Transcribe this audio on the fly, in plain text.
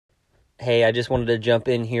Hey, I just wanted to jump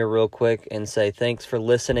in here real quick and say thanks for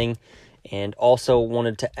listening, and also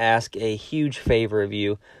wanted to ask a huge favor of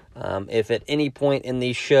you. If at any point in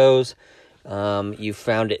these shows you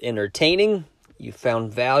found it entertaining, you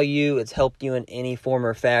found value, it's helped you in any form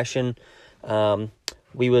or fashion,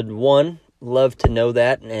 we would, love to know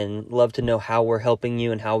that and love to know how we're helping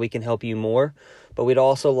you and how we can help you more. But we'd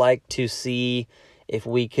also like to see if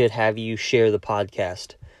we could have you share the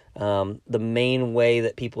podcast. The main way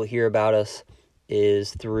that people hear about us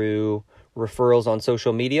is through referrals on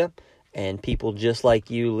social media, and people just like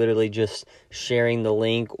you literally just sharing the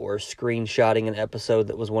link or screenshotting an episode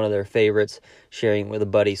that was one of their favorites, sharing it with a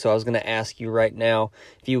buddy. So I was going to ask you right now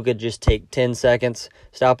if you could just take 10 seconds,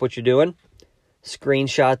 stop what you're doing,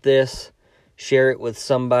 screenshot this, share it with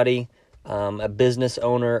somebody, a business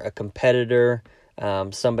owner, a competitor,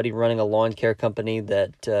 somebody running a lawn care company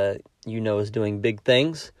that is doing big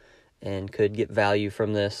things and could get value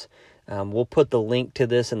from this. We'll put the link to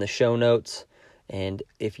this in the show notes, and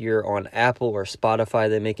if you're on Apple or Spotify,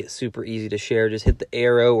 they make it super easy to share. Just hit the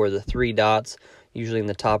arrow or the 3 dots, usually in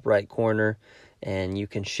the top right corner, and you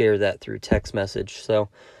can share that through text message. So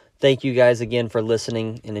thank you guys again for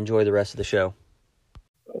listening, and enjoy the rest of the show.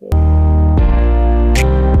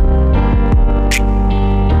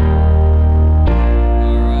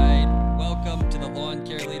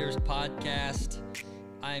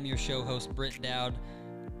 I am your show host, Britt Dowd.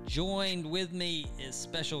 Joined with me is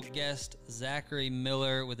special guest Zachary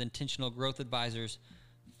Miller with Intentional Growth Advisors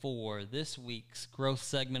for this week's growth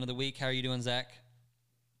segment of the week. How are you doing, Zach?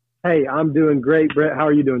 Hey, I'm doing great, Britt. How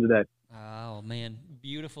are you doing today? Oh, man.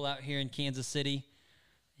 Beautiful out here in Kansas City.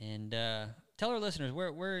 And tell our listeners,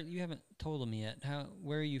 where you haven't told them yet,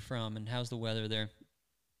 where are you from and how's the weather there?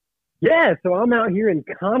 Yeah, so I'm out here in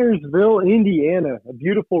Connersville, Indiana, a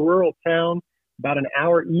beautiful rural town about an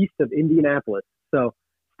hour east of Indianapolis. So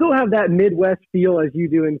still have that Midwest feel as you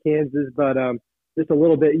do in Kansas, but just a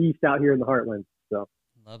little bit east out here in the heartland. So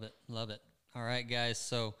love it. All right, guys.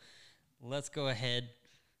 So let's go ahead,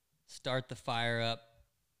 start the fire up,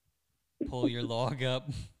 pull your log up.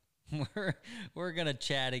 We're gonna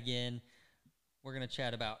chat again. We're gonna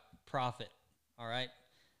chat about profit. All right,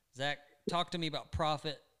 Zach, talk to me about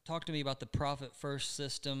profit. Talk to me about the Profit First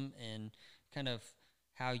system and kind of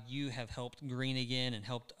how you have helped Green Again and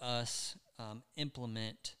helped us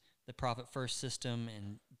implement the Profit First system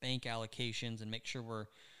and bank allocations and make sure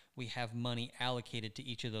we have money allocated to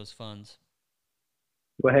each of those funds.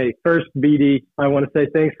 Well, hey, first, BD, I want to say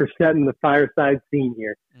thanks for setting the fireside scene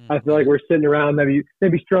here. I feel like we're sitting around,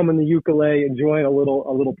 maybe strumming the ukulele, enjoying a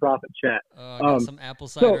little profit chat. I got some apple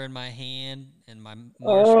cider in my hand and my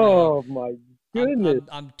marshmallow. Oh my goodness!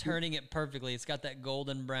 I'm turning it perfectly. It's got that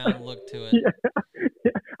golden brown look to it. Yeah.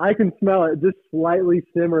 I can smell it just slightly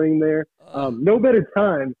simmering there. No better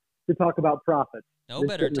time to talk about profits. No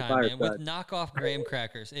better time, man. With knockoff graham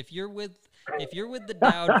crackers. If you're with the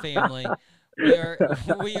Dowd family,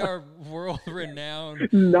 we are world renowned.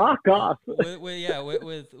 Knockoff.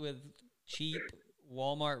 With cheap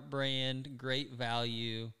Walmart brand, great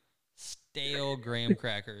value, stale graham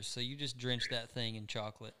crackers. So you just drench that thing in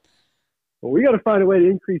chocolate. Well, we got to find a way to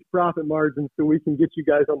increase profit margins so we can get you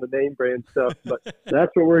guys on the name brand stuff. But that's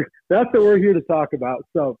what we're here to talk about.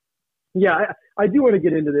 So, yeah, I do want to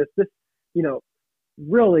get into this. This,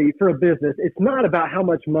 really for a business, it's not about how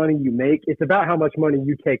much money you make. It's about how much money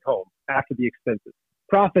you take home after the expenses.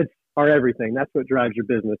 Profits are everything. That's what drives your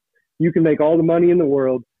business. You can make all the money in the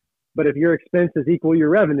world, but if your expenses equal your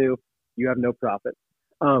revenue, you have no profit.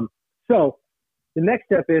 So the next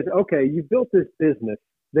step is, okay, you've built this business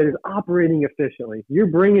that is operating efficiently. You're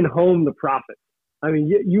bringing home the profits. I mean,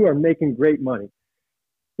 you are making great money.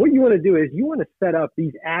 What you want to do is you want to set up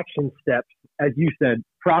these action steps, as you said,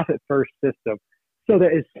 profit first system, so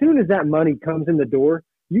that as soon as that money comes in the door,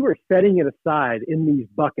 you are setting it aside in these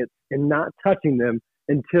buckets and not touching them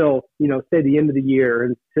until, say the end of the year,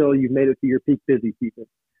 until you've made it to your peak busy season.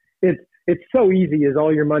 It's so easy as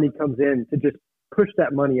all your money comes in to just push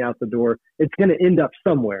that money out the door. It's going to end up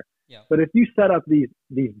somewhere. Yeah. But if you set up these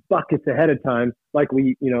buckets ahead of time, like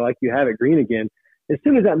like you have at Green Again, as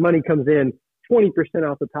soon as that money comes in, 20%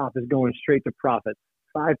 off the top is going straight to profit.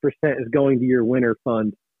 5% is going to your winter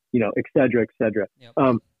fund, et cetera, et cetera. Yep.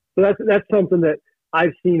 So that's something that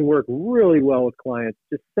I've seen work really well with clients,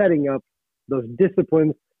 just setting up those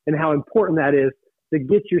disciplines and how important that is to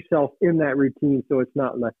get yourself in that routine so it's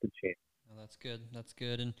not left to chance. Oh, that's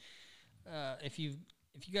good. And if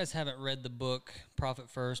you guys haven't read the book Profit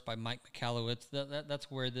First by Mike Michalowicz,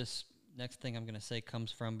 that's where this next thing I'm going to say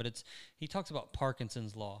comes from. But he talks about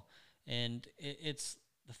Parkinson's law, and it's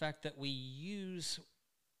the fact that we use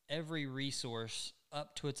every resource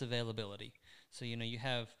up to its availability. So, you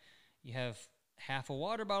have half a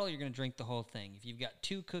water bottle, you're going to drink the whole thing. If you've got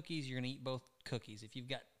 2 cookies, you're going to eat both cookies. If you've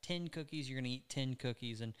got 10 cookies, you're going to eat 10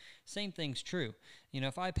 cookies. And same thing's true.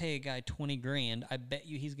 If I pay a guy 20 grand, I bet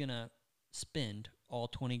you he's going to spend all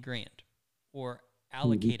 20 grand or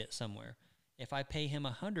allocate it somewhere. If I pay him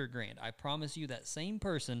 100 grand, I promise you that same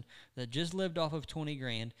person that just lived off of 20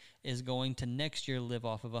 grand is going to next year live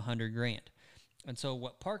off of 100 grand. And so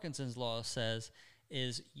what Parkinson's law says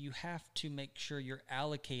is you have to make sure you're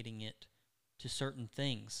allocating it to certain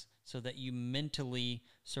things so that you mentally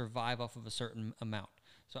survive off of a certain amount.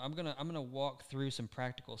 So I'm gonna walk through some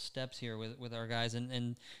practical steps here with our guys,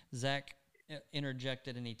 and Zach, interject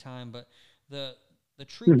at any time, but the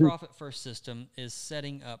true profit first system is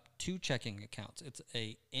setting up 2 checking accounts. It's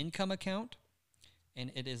a income account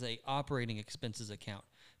and it is a operating expenses account.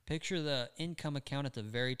 Picture the income account at the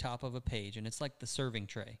very top of a page, and it's like the serving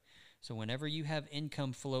tray. So whenever you have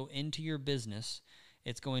income flow into your business,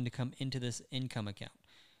 it's going to come into this income account.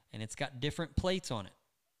 And it's got different plates on it.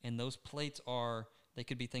 And those plates they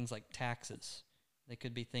could be things like taxes. They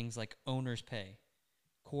could be things like owner's pay,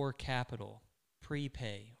 core capital,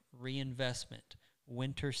 prepay, reinvestment,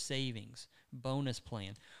 winter savings, bonus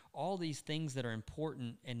plan, all these things that are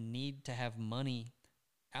important and need to have money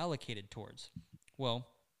allocated towards. Well,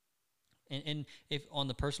 and if on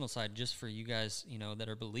the personal side, just for you guys, that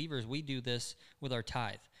are believers, we do this with our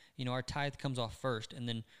tithe. Our tithe comes off first, and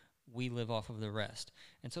then we live off of the rest.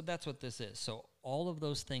 And so that's what this is. So all of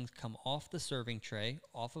those things come off the serving tray,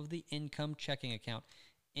 off of the income checking account,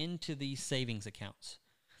 into these savings accounts.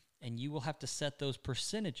 And you will have to set those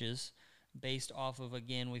percentages based off of,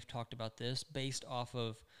 again, we've talked about this, based off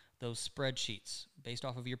of those spreadsheets, based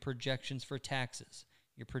off of your projections for taxes,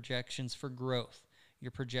 your projections for growth,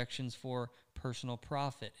 your projections for personal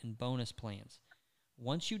profit and bonus plans.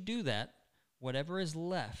 Once you do that, whatever is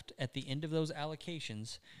left at the end of those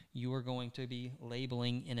allocations, you are going to be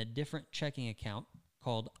labeling in a different checking account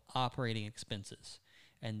called operating expenses.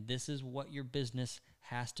 And this is what your business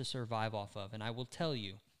has to survive off of. And I will tell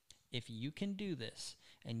you, if you can do this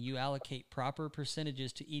and you allocate proper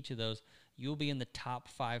percentages to each of those, you'll be in the top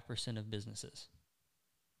 5% of businesses.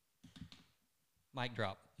 Mic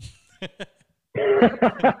drop.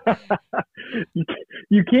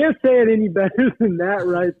 You can't say it any better than that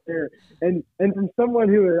right there. And from someone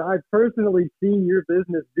who I've personally seen your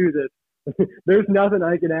business do this, there's nothing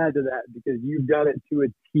I can add to that because you've done it to a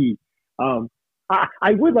T.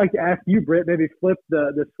 I would like to ask you, Britt, maybe flip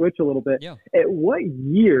the switch a little bit. Yeah. At what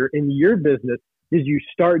year in your business did you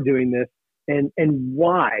start doing this, and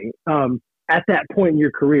why at that point in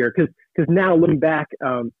your career? Because now looking back,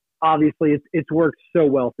 obviously it's worked so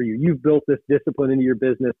well for you. You've built this discipline into your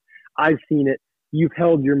business. I've seen it. You've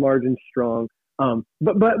held your margins strong.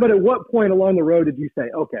 But at what point along the road did you say,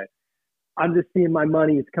 okay, I'm just seeing my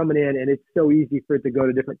money is coming in and it's so easy for it to go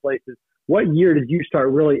to different places? What year did you start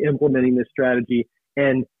really implementing this strategy?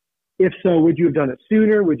 And if so, would you have done it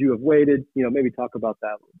sooner? Would you have waited? Maybe talk about that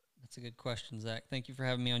a little bit. That's a good question, Zach. Thank you for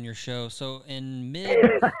having me on your show. So in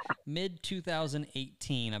mid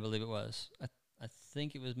 2018, I believe it was. I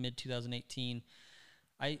think it was mid 2018.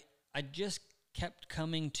 I just kept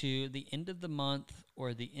coming to the end of the month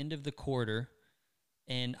or the end of the quarter,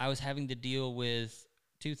 and I was having to deal with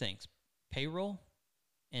 2 things: payroll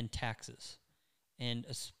and taxes, and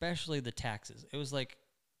especially the taxes. It was like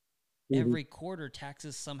every quarter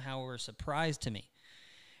taxes somehow were a surprise to me.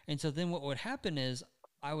 And so then what would happen is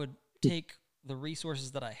I would take the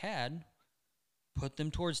resources that I had, put them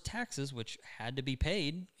towards taxes, which had to be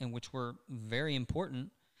paid and which were very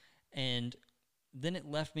important, and then it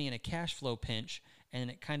left me in a cash flow pinch, and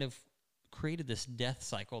it kind of created this death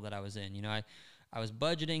cycle that I was in. I was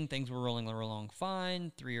budgeting, things were rolling along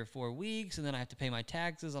fine, 3 or 4 weeks, and then I have to pay my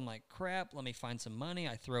taxes. I'm like, crap, let me find some money.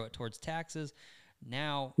 I throw it towards taxes.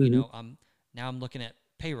 Now, I'm looking at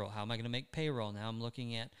payroll. How am I going to make payroll? Now I'm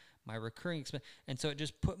looking at my recurring expense. And so it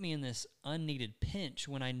just put me in this unneeded pinch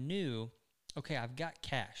when I knew, okay, I've got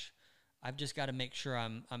cash. I've just got to make sure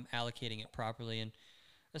I'm allocating it properly. And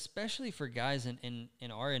especially for guys in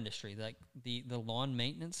our industry, like the lawn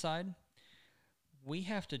maintenance side, we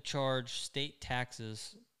have to charge state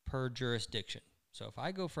taxes per jurisdiction. So if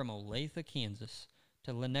I go from Olathe, Kansas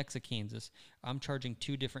to Lenexa, Kansas, I'm charging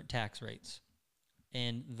 2 different tax rates.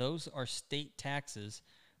 And those are state taxes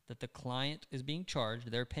that the client is being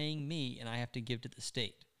charged. They're paying me, and I have to give to the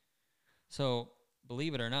state. So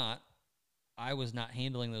believe it or not, I was not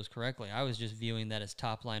handling those correctly. I was just viewing that as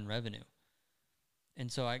top-line revenue. And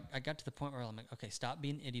so I got to the point where I'm like, okay, stop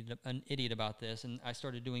being an idiot about this. And I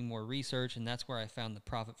started doing more research, and that's where I found the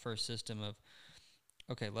Profit First system of,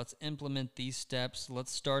 okay, let's implement these steps.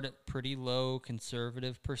 Let's start at pretty low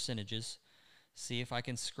conservative percentages. See if I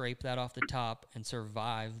can scrape that off the top and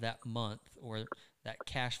survive that month or that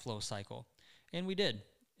cash flow cycle. And we did.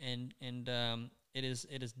 And it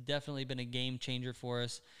has definitely been a game changer for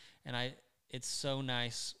us. And it's so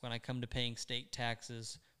nice when I come to paying state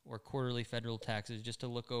taxes or quarterly federal taxes just to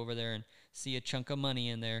look over there and see a chunk of money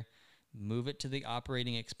in there, move it to the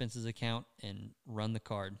operating expenses account, and run the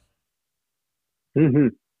card. Mm-hmm.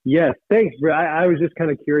 Yes, thanks, bro. I was just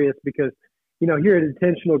kind of curious because, here at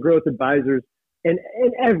Intentional Growth Advisors and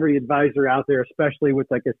every advisor out there, especially with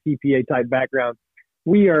like a CPA type background,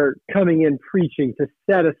 we are coming in preaching to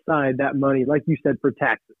set aside that money, like you said, for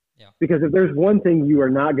taxes. Yeah. Because if there's one thing you are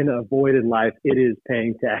not going to avoid in life, it is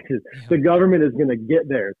paying taxes. Yeah. The government is going to get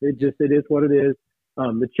there. It is what it is.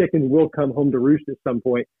 The chickens will come home to roost at some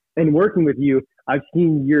point. And working with you, I've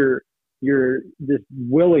seen your this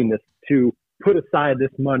willingness to put aside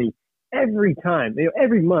this money every time.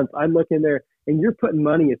 Every month I look in there and you're putting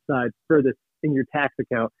money aside for this in your tax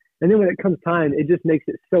account. And then when it comes time, it just makes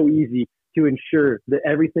it so easy to ensure that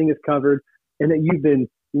everything is covered and that you've been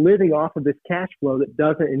living off of this cash flow that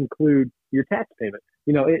doesn't include your tax payment.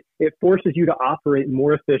 It forces you to operate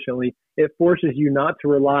more efficiently. It forces you not to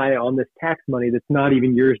rely on this tax money that's not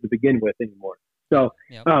even yours to begin with anymore. So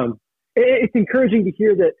yep. It's encouraging to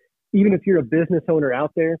hear that even if you're a business owner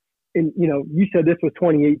out there, and you said this was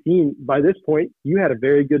 2018. By this point, you had a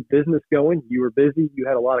very good business going. You were busy. You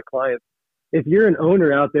had a lot of clients. If you're an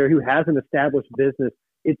owner out there who has an established business,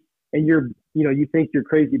 and you think you're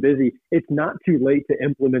crazy busy, it's not too late to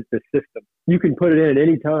implement this system. You can put it in at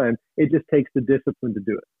any time. It just takes the discipline to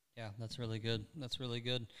do it. Yeah, that's really good. That's really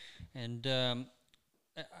good. And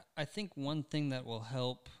I think one thing that will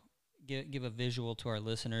help give a visual to our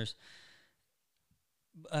listeners,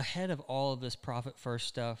 ahead of all of this profit first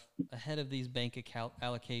stuff, ahead of these bank account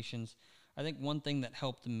allocations, I think one thing that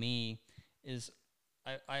helped me is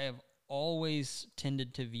I have always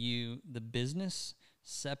tended to view the business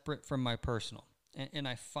separate from my personal. And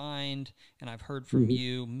I find, and I've heard from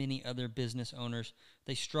you, many other business owners,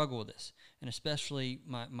 they struggle with this. And especially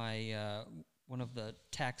my one of the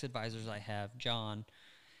tax advisors I have, John,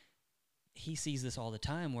 he sees this all the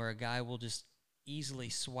time where a guy will just easily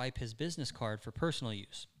swipe his business card for personal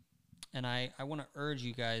use. And I want to urge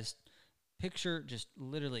you guys, picture just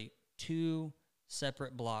literally 2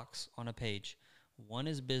 separate blocks on a page. One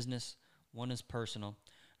is business, one is personal.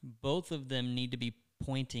 Both of them need to be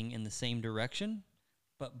pointing in the same direction,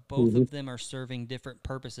 but both of them are serving different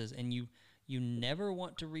purposes. And you never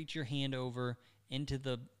want to reach your hand over into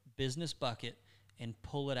the business bucket and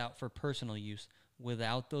pull it out for personal use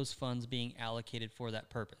without those funds being allocated for that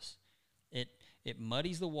purpose. It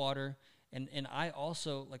muddies the water, and I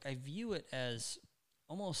also, I view it as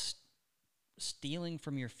almost stealing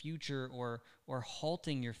from your future or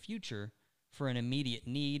halting your future for an immediate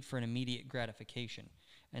need, for an immediate gratification.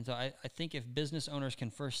 And so I think if business owners can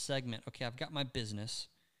first segment, okay, I've got my business.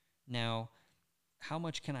 Now, how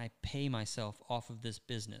much can I pay myself off of this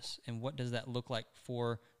business? And what does that look like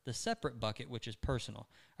for the separate bucket, which is personal?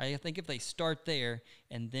 I think if they start there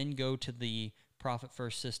and then go to the profit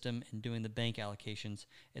first system and doing the bank allocations,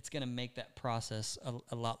 it's going to make that process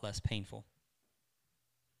a lot less painful.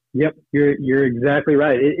 Yep, you're exactly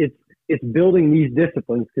right. It's building these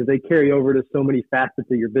disciplines because they carry over to so many facets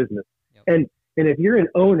of your business. Yep. And if you're an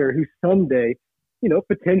owner who someday,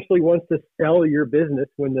 potentially wants to sell your business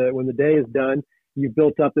when the day is done, you've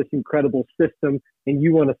built up this incredible system and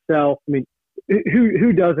you want to sell. I mean,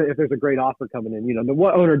 who doesn't if there's a great offer coming in?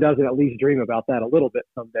 What owner doesn't at least dream about that a little bit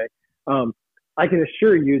someday? I can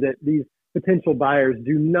assure you that these potential buyers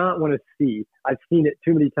do not want to see, I've seen it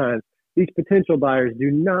too many times, these potential buyers do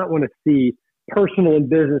not want to see personal and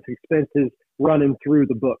business expenses running through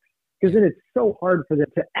the books, because then it's so hard for them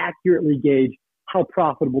to accurately gauge how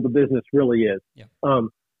profitable the business really is. Yeah.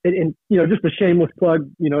 And just a shameless plug,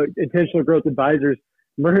 Intentional Growth Advisors,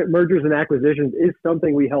 mergers and acquisitions is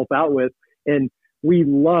something we help out with. And we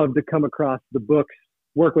love to come across the books,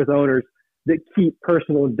 work with owners that keep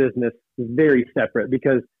personal and business very separate,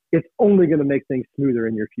 because it's only going to make things smoother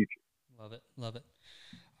in your future. Love it. Love it.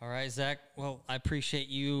 All right, Zach. Well, I appreciate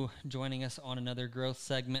you joining us on another growth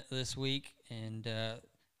segment this week. And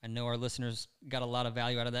I know our listeners got a lot of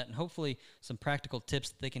value out of that, and hopefully some practical tips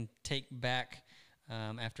that they can take back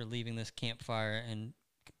after leaving this campfire and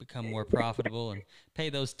become more profitable and pay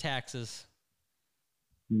those taxes.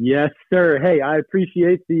 Yes, sir. Hey, I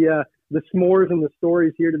appreciate the s'mores and the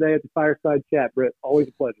stories here today at the Fireside Chat, Britt. Always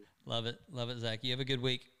a pleasure. Love it. Love it, Zach. You have a good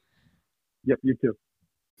week. Yep, you too.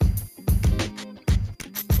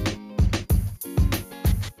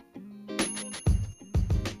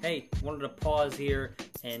 Hey, wanted to pause here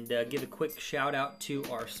and give a quick shout out to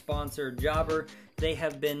our sponsor, Jobber. They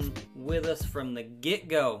have been with us from the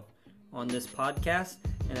get-go on this podcast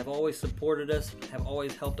and have always supported us, have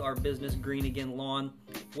always helped our business, Green Again Lawn.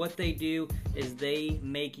 What they do is they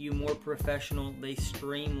make you more professional. They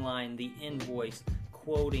streamline the invoice,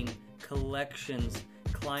 quoting, collections,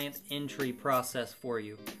 client entry process for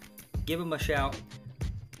you. Give them a shout.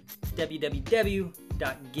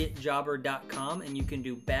 www.getjobber.com, and you can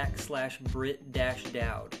do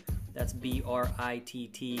 /Brit-Dowd. That's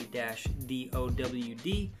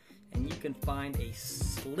BRITT-DOWD, and you can find a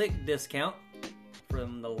slick discount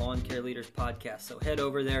from the Lawn Care Leaders podcast. So head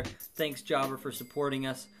over there. Thanks, Jobber, for supporting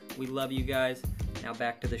us. We love you guys. Now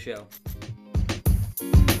back to the show.